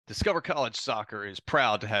Discover College Soccer is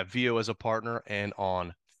proud to have VIO as a partner, and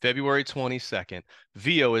on February 22nd,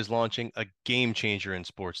 VIO is launching a game changer in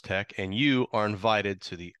sports tech, and you are invited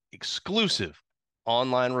to the exclusive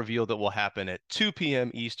online reveal that will happen at 2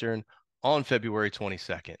 p.m. Eastern on February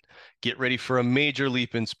 22nd. Get ready for a major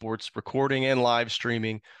leap in sports recording and live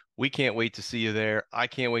streaming. We can't wait to see you there. I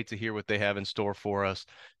can't wait to hear what they have in store for us.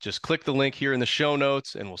 Just click the link here in the show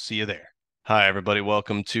notes, and we'll see you there. Hi, everybody.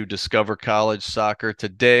 Welcome to Discover College Soccer.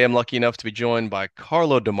 Today, I'm lucky enough to be joined by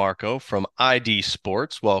Carlo deMarco from ID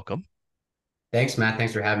Sports. Welcome. Thanks, Matt.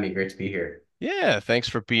 Thanks for having me. Great to be here. Yeah, thanks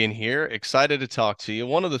for being here. Excited to talk to you.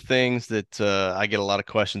 One of the things that I get a lot of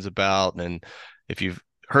questions about, and if you've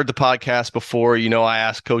heard the podcast before, you know I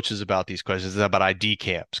ask coaches about these questions about ID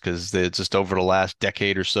camps because it's just over the last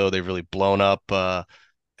decade or so, they've really blown up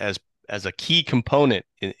as as a key component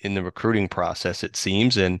in the recruiting process, it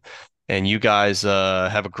seems. And you guys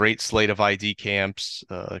have a great slate of ID camps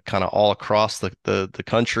kind of all across the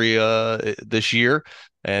country this year.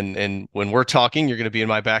 And when we're talking, you're going to be in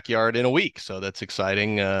my backyard in a week. So that's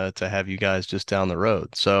exciting to have you guys just down the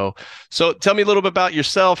road. So tell me a little bit about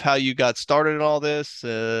yourself, how you got started in all this.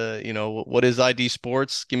 What is ID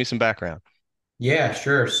Sports? Give me some background. Yeah,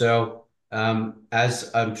 sure.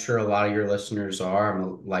 As I'm sure a lot of your listeners are, I'm a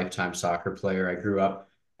lifetime soccer player. I grew up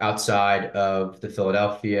outside of the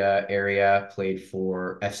Philadelphia area, played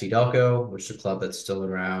for FC Delco, which is a club that's still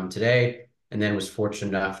around today, and then was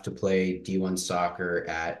fortunate enough to play D1 soccer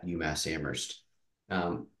at UMass Amherst.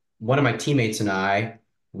 One of my teammates and I,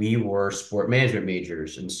 we were sport management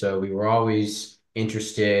majors, and so we were always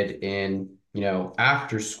interested in,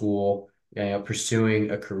 after school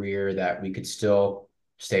pursuing a career that we could still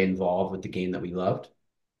stay involved with the game that we loved.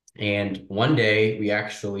 And one day we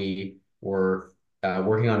actually were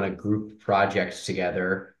working on a group project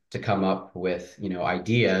together to come up with,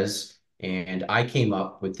 ideas. And I came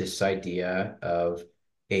up with this idea of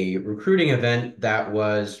a recruiting event that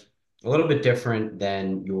was a little bit different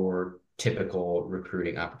than your typical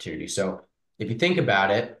recruiting opportunity. So if you think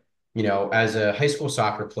about it, as a high school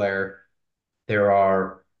soccer player, there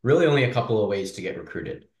are really only a couple of ways to get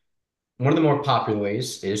recruited. One of the more popular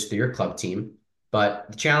ways is through your club team, but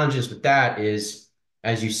the challenges with that is,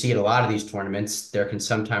 as you see at a lot of these tournaments, there can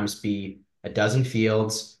sometimes be a dozen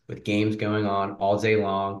fields with games going on all day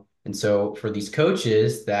long. And so for these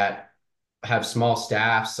coaches that have small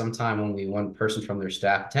staffs, sometimes only one person from their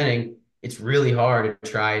staff attending, it's really hard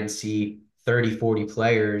to try and see 30, 40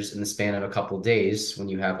 players in the span of a couple of days when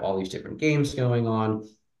you have all these different games going on.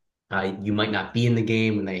 You might not be in the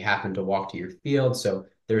game when they happen to walk to your field. So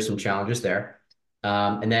there's some challenges there.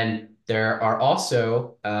 And then there are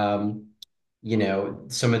also,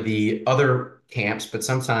 some of the other camps, but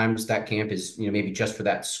sometimes that camp is, maybe just for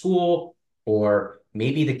that school, or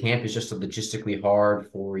maybe the camp is just logistically hard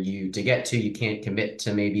for you to get to. You can't commit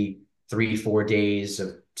to maybe 3, 4 days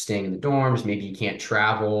of staying in the dorms. Maybe you can't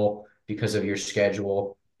travel because of your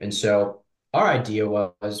schedule. And so our idea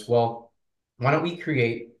was, well, why don't we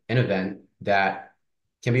create an event that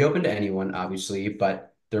can be open to anyone, obviously,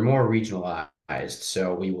 but they're more regionalized.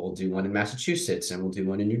 So we will do one in Massachusetts, and we'll do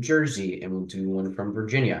one in New Jersey, and we'll do one from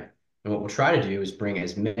Virginia. And what we'll try to do is bring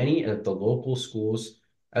as many of the local schools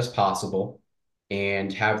as possible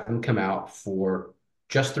and have them come out for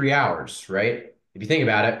just 3 hours, right? If you think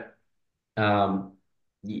about it,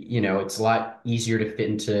 it's a lot easier to fit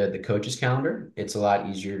into the coach's calendar. It's a lot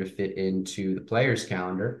easier to fit into the player's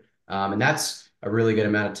calendar. And that's a really good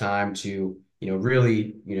amount of time to,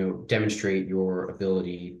 really, demonstrate your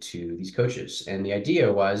ability to these coaches. And the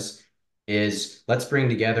idea is let's bring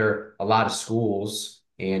together a lot of schools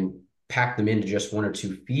and pack them into just one or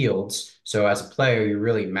two fields. So as a player, you're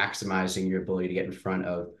really maximizing your ability to get in front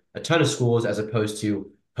of a ton of schools as opposed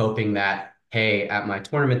to hoping that, hey, at my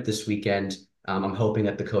tournament this weekend, I'm hoping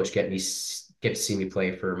that the coach get to see me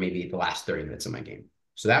play for maybe the last 30 minutes of my game.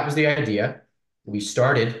 So that was the idea. We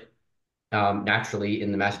started naturally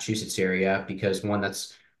in the Massachusetts area because one,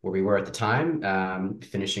 that's where we were at the time,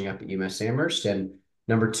 finishing up at UMass Amherst, and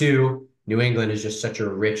number two, New England is just such a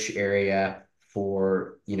rich area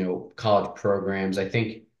for college programs. I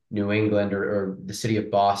think New England or the city of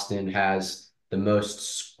Boston has the most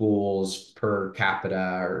schools per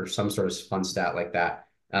capita or some sort of fun stat like that.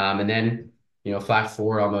 And then flash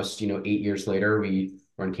forward almost 8 years later, we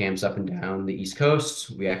run camps up and down the East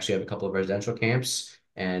Coast. We actually have a couple of residential camps,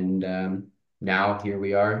 and now here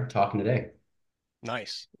we are talking today.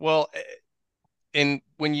 Nice. Well, and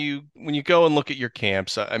when you go and look at your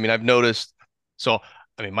camps, I mean, I've noticed. So,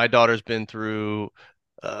 I mean, my daughter's been through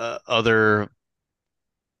other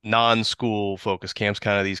non-school focused camps,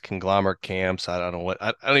 kind of these conglomerate camps. I don't know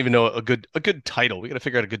I don't even know a good title. We got to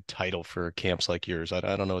figure out a good title for camps like yours. I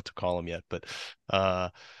don't know what to call them yet, but uh,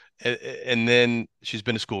 and then she's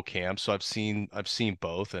been to school camps, so I've seen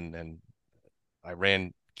both, and I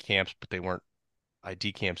ran camps, but they weren't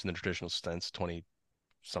ID camps in the traditional sense 20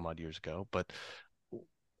 some odd years ago. But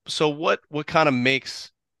so what kind of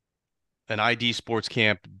makes an ID sports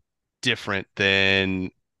camp different than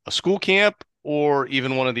a school camp or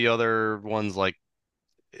even one of the other ones like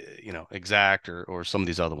Exact or some of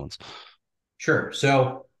these other ones? Sure.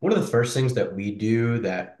 So one of the first things that we do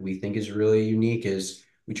that we think is really unique is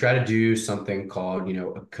we try to do something called,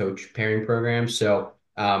 a coach pairing program. So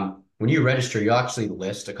when you register, you'll actually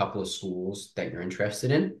list a couple of schools that you're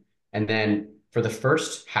interested in. And then for the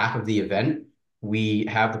first half of the event, we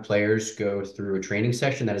have the players go through a training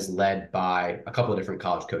session that is led by a couple of different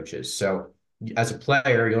college coaches. So as a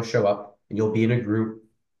player, you'll show up and you'll be in a group,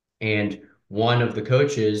 and one of the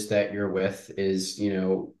coaches that you're with is,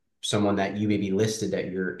 someone that you maybe listed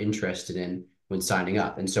that you're interested in when signing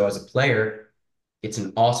up. And so as a player, it's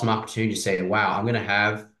an awesome opportunity to say, wow, I'm going to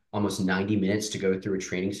have almost 90 minutes to go through a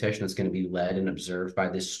training session that's going to be led and observed by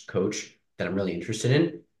this coach that I'm really interested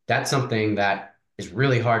in. That's something that is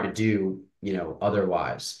really hard to do,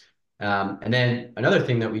 otherwise. And then another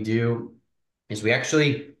thing that we do is we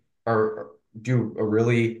actually are do a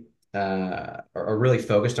really are really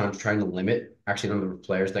focused on trying to limit actually the number of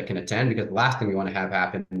players that can attend, because the last thing we want to have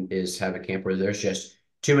happen is have a camp where there's just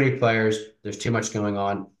too many players, there's too much going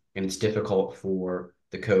on, and it's difficult for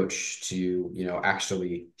the coach to,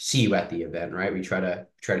 actually see you at the event, right? We try to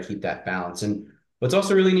keep that balance. And what's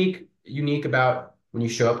also really unique about when you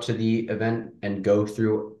show up to the event and go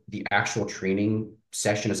through the actual training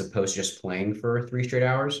session as opposed to just playing for 3 straight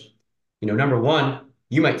hours, number one,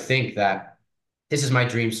 you might think that this is my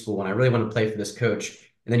dream school and I really want to play for this coach.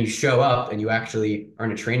 And then you show up and you actually are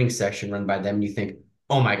in a training session run by them and you think,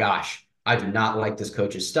 oh my gosh, I do not like this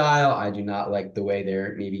coach's style. I do not like the way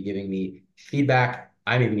they're maybe giving me feedback.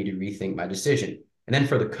 I maybe need to rethink my decision. And then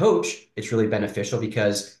for the coach, it's really beneficial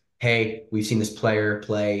because, hey, we've seen this player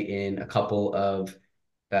play in a couple of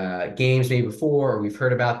games maybe before, or we've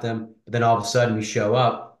heard about them. But then all of a sudden we show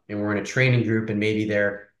up and we're in a training group and maybe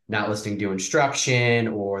they're not listening to instruction,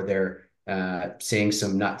 or they're saying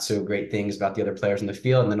some not so great things about the other players in the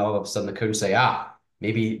field. And then all of a sudden the coach will say,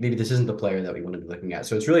 maybe this isn't the player that we want to be looking at.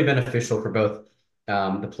 So it's really beneficial for both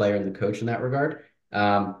the player and the coach in that regard.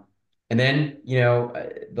 And then,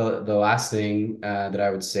 the last thing that I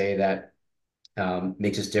would say that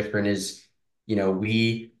makes us different is,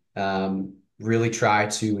 we really try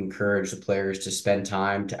to encourage the players to spend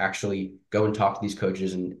time to actually go and talk to these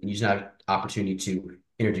coaches and use that opportunity to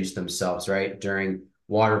introduce themselves, right? During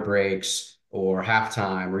water breaks or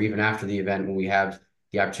halftime or even after the event when we have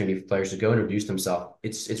the opportunity for players to go introduce themselves.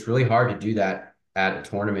 It's really hard to do that at a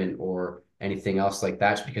tournament or anything else like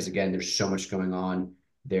that, just because again, there's so much going on.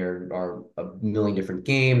 There are a million different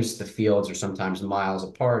games. The fields are sometimes miles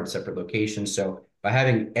apart, separate locations. So by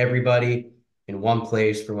having everybody in one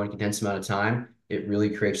place for one condensed amount of time, it really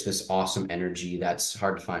creates this awesome energy that's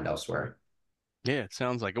hard to find elsewhere. Yeah, it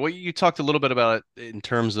sounds like it. Well, you talked a little bit about it in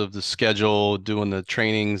terms of the schedule, doing the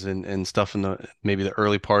trainings and stuff in the maybe the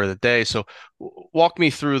early part of the day. So walk me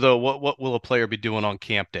through though, what will a player be doing on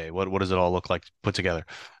camp day? What does it all look like put together?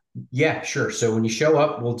 Yeah, sure. So when you show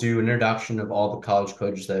up, we'll do an introduction of all the college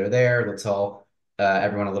coaches that are there. They'll tell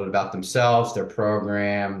everyone a little bit about themselves, their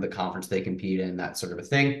program, the conference they compete in, that sort of a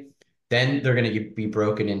thing. Then they're going to be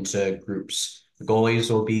broken into groups. The goalies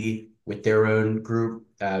will be with their own group,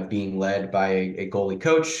 being led by a goalie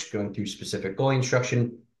coach, going through specific goalie instruction.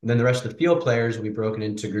 And then the rest of the field players will be broken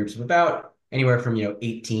into groups of about anywhere from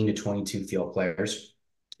 18 to 22 field players.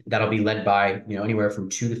 That'll be led by anywhere from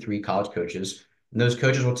 2 to 3 college coaches. And those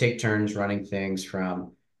coaches will take turns running things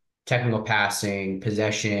from technical passing,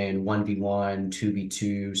 possession, 1v1,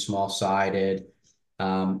 2v2, small sided.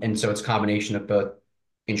 And so it's a combination of both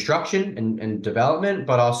instruction and development,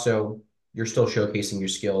 but also you're still showcasing your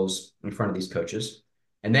skills in front of these coaches.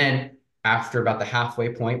 And then after about the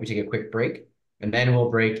halfway point, we take a quick break. And then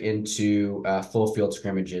we'll break into full field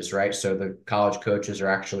scrimmages, right? So the college coaches are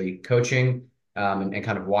actually coaching and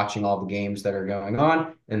kind of watching all the games that are going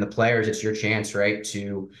on. And the players, it's your chance, right,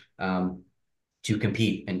 to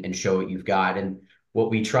compete and show what you've got. And what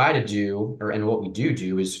we try to do, and what we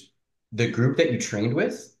do is the group that you trained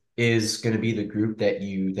with is going to be the group that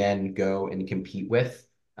you then go and compete with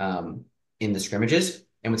in the scrimmages.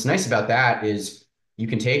 And what's nice about that is you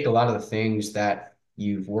can take a lot of the things that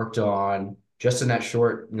you've worked on just in that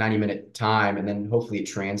short 90-minute time, and then hopefully it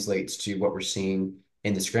translates to what we're seeing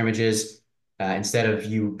in the scrimmages. Instead of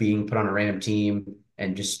you being put on a random team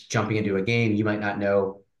and just jumping into a game, you might not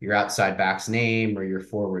know your outside back's name or your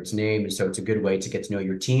forward's name. And so it's a good way to get to know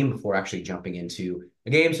your team before actually jumping into a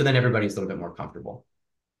game. So then everybody's a little bit more comfortable.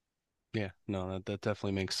 Yeah, no, that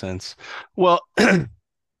definitely makes sense. Well,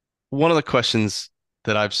 one of the questions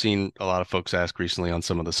that I've seen a lot of folks ask recently on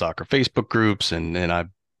some of the soccer Facebook groups, and I've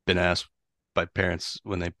been asked by parents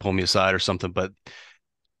when they pull me aside or something, but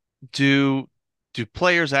do do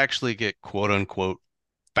players actually get quote unquote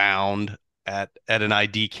found at an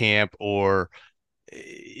ID camp, or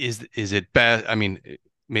is it best? I mean,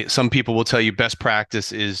 some people will tell you best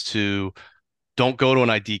practice is to don't go to an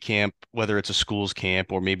ID camp, whether it's a school's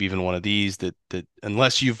camp or maybe even one of these that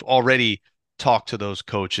unless you've already talked to those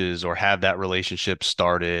coaches or have that relationship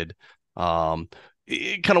started. Um,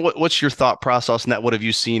 Kind of what's your thought process in that? What have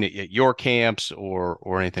you seen at your camps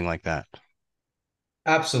or anything like that?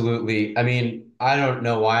 Absolutely. I mean, I don't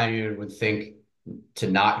know why anyone would think to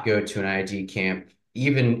not go to an ID camp,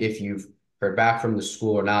 even if you've heard back from the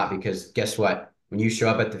school or not, because guess what? When you show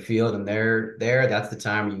up at the field and they're there, that's the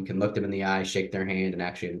time where you can look them in the eye, shake their hand, and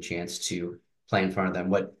actually have a chance to play in front of them.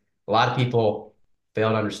 What a lot of people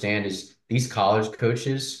fail to understand is these college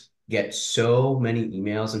coaches get so many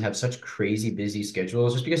emails and have such crazy busy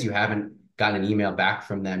schedules. Just because you haven't gotten an email back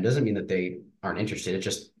from them doesn't mean that they aren't interested. It's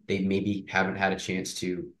just they maybe haven't had a chance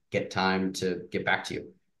to get time to get back to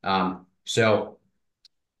you. So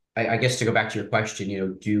I guess to go back to your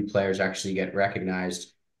question, do players actually get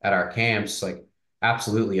recognized at our camps? Like,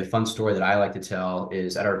 absolutely. A fun story that I like to tell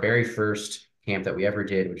is at our very first camp that we ever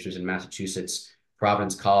did, which was in Massachusetts.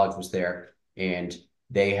 Providence College was there, and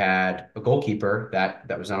they had a goalkeeper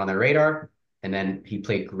that was not on their radar, and then he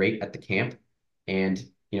played great at the camp. And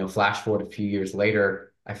flash forward a few years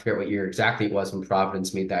later, I forget what year exactly it was when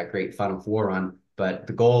Providence made that great Final Four run, but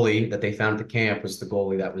the goalie that they found at the camp was the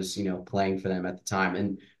goalie that was playing for them at the time.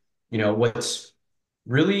 And what's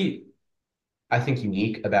really, I think,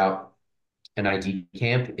 unique about an ID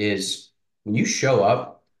camp is when you show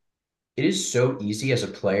up, it is so easy as a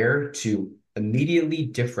player to immediately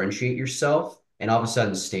differentiate yourself and all of a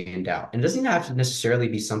sudden stand out. And it doesn't even have to necessarily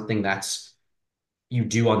be something that's you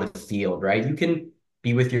do on the field, right? You can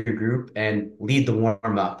be with your group and lead the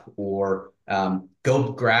warm up or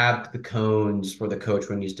go grab the cones for the coach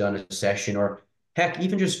when he's done a session, or heck,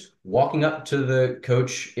 even just walking up to the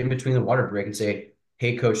coach in between the water break and say,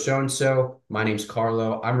 "Hey, Coach so and so, my name's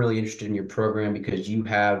Carlo. I'm really interested in your program because you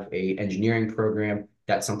have a engineering program.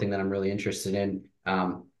 That's something that I'm really interested in.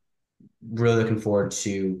 Really looking forward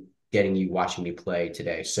to getting you watching me play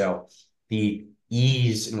today." So the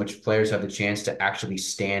ease in which players have the chance to actually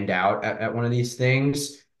stand out at one of these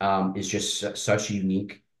things is just such a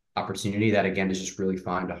unique opportunity that again is just really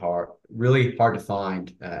hard to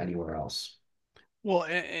find anywhere else. Well,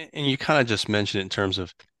 and you kind of just mentioned it in terms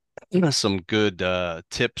of some good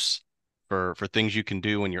tips for things you can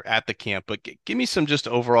do when you're at the camp, but give me some just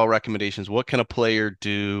overall recommendations. What can a player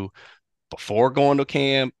do before going to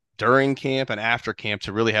camp, during camp, and after camp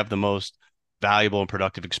to really have the most valuable and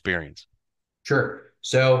productive experience? Sure.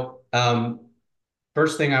 So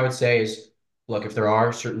first thing I would say is, look, if there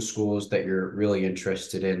are certain schools that you're really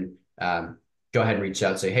interested in, go ahead and reach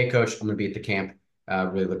out. Say, "Hey, coach, I'm going to be at the camp.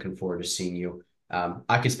 Really looking forward to seeing you."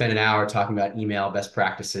 I could spend an hour talking about email best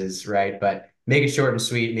practices, right? But make it short and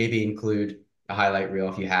sweet. Maybe include a highlight reel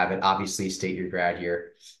if you have it. Obviously, state your grad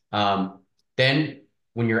year. Then,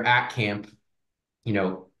 when you're at camp,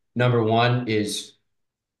 number one is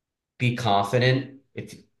be confident.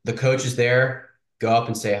 If the coach is there, go up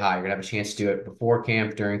and say hi. You're gonna have a chance to do it before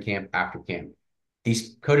camp, during camp, after camp.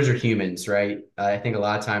 These coaches are humans, right? I think a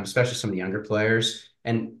lot of times, especially some of the younger players.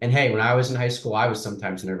 And hey, when I was in high school, I was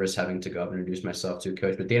sometimes nervous having to go up and introduce myself to a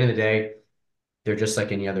coach. But at the end of the day, they're just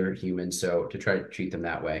like any other human. So to try to treat them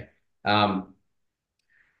that way.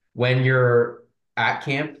 When you're at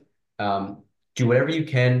camp, do whatever you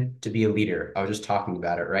can to be a leader. I was just talking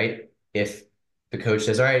about it, right? If the coach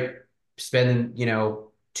says, "All right, spend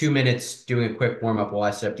 2 minutes doing a quick warm up while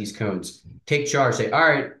I set up these cones," take charge. Say, "All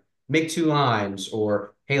right, make two lines,"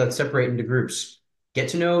 or "Hey, let's separate into groups." Get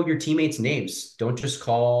to know your teammates' names. Don't just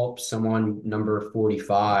call someone number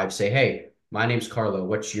 45. Say, "Hey, my name's Carlo.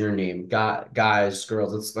 What's your name?" Guys,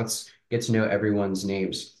 girls, let's get to know everyone's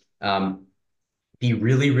names. Be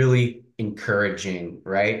really, really encouraging,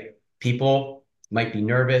 right? People might be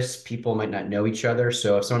nervous, people might not know each other.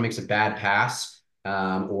 So if someone makes a bad pass,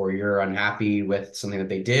 or you're unhappy with something that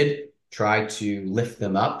they did, try to lift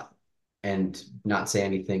them up and not say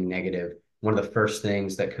anything negative. One of the first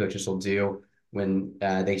things that coaches will do when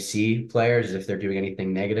they see players is if they're doing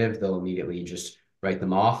anything negative, they'll immediately just write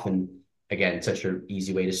them off. And again, such an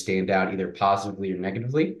easy way to stand out either positively or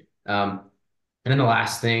negatively. And then the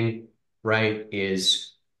last thing, right,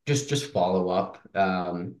 is just follow up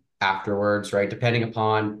afterwards, right? Depending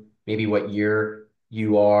upon maybe what year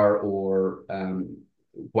you are or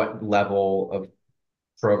what level of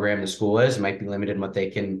program the school is, it might be limited in what they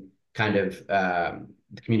can kind of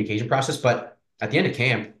the communication process. But at the end of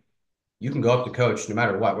camp, you can go up to coach no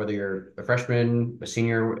matter what, whether you're a freshman, a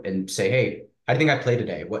senior, and say, hey, how do you think I played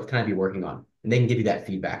today? What can I be working on? And they can give you that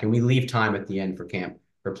feedback. And we leave time at the end for camp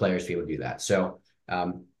for players to be able to do that. So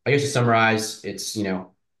I guess to summarize, it's,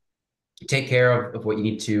 take care of what you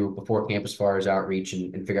need to before camp as far as outreach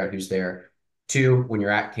and figure out who's there. Two, when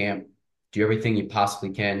you're at camp, do everything you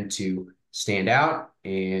possibly can to stand out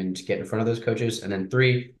and get in front of those coaches. And then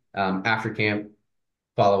three, after camp,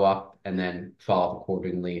 follow up and then follow up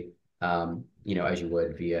accordingly, as you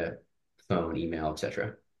would via phone, email,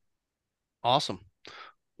 etc. Awesome.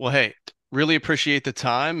 Well, hey, really appreciate the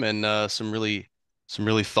time and some really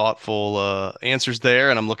thoughtful answers there,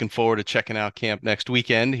 and I'm looking forward to checking out camp next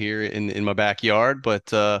weekend here in my backyard.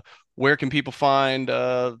 But where can people find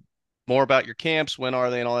more about your camps? When are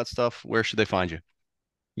they, and all that stuff? Where should they find you?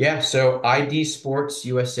 Yeah, so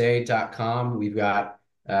idsportsusa.com. We've got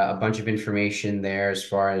a bunch of information there as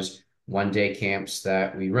far as one day camps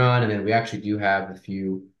that we run. And then we actually do have a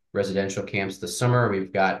few residential camps this summer.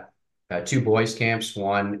 We've got two boys camps,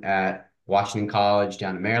 one at Washington College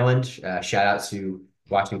down in Maryland. Shout out to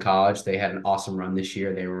Washington College. They had an awesome run this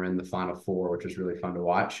year. They were in the Final Four, which was really fun to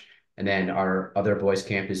watch. And then our other boys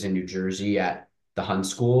camp is in New Jersey at the Hun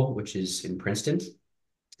School, which is in Princeton.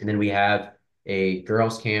 And then we have a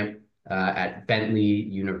girls' camp at Bentley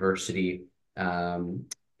University.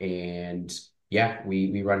 And yeah,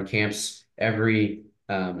 we run camps every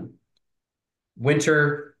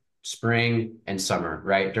winter, spring, and summer,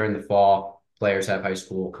 right? During the fall, players have high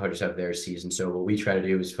school, coaches have their season. So what we try to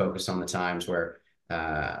do is focus on the times where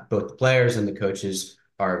both the players and the coaches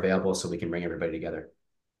are available so we can bring everybody together.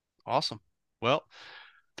 Awesome. Well,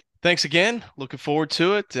 thanks again. Looking forward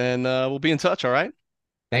to it, and we'll be in touch. All right.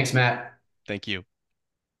 Thanks, Matt. Thank you.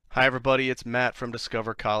 Hi, everybody. It's Matt from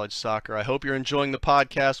Discover College Soccer. I hope you're enjoying the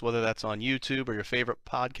podcast, whether that's on YouTube or your favorite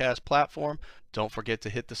podcast platform. Don't forget to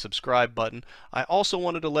hit the subscribe button. I also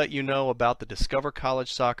wanted to let you know about the Discover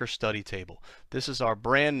College Soccer Study Table. This is our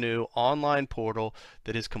brand new online portal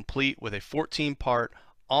that is complete with a 14-part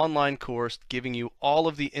online course giving you all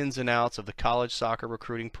of the ins and outs of the college soccer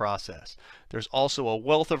recruiting process. There's also a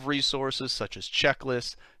wealth of resources such as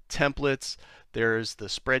checklists, templates. There's the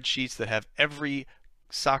spreadsheets that have every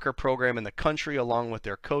soccer program in the country along with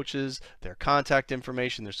their coaches, their contact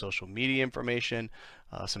information, their social media information,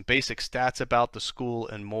 some basic stats about the school,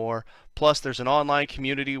 and more. Plus, there's an online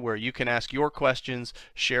community where you can ask your questions,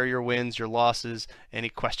 share your wins, your losses, any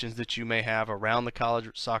questions that you may have around the college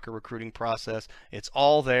soccer recruiting process. It's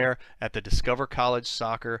all there at the Discover College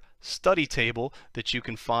Soccer study table that you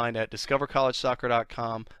can find at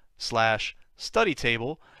discovercollegesoccer.com/study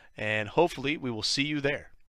table, and hopefully we will see you there.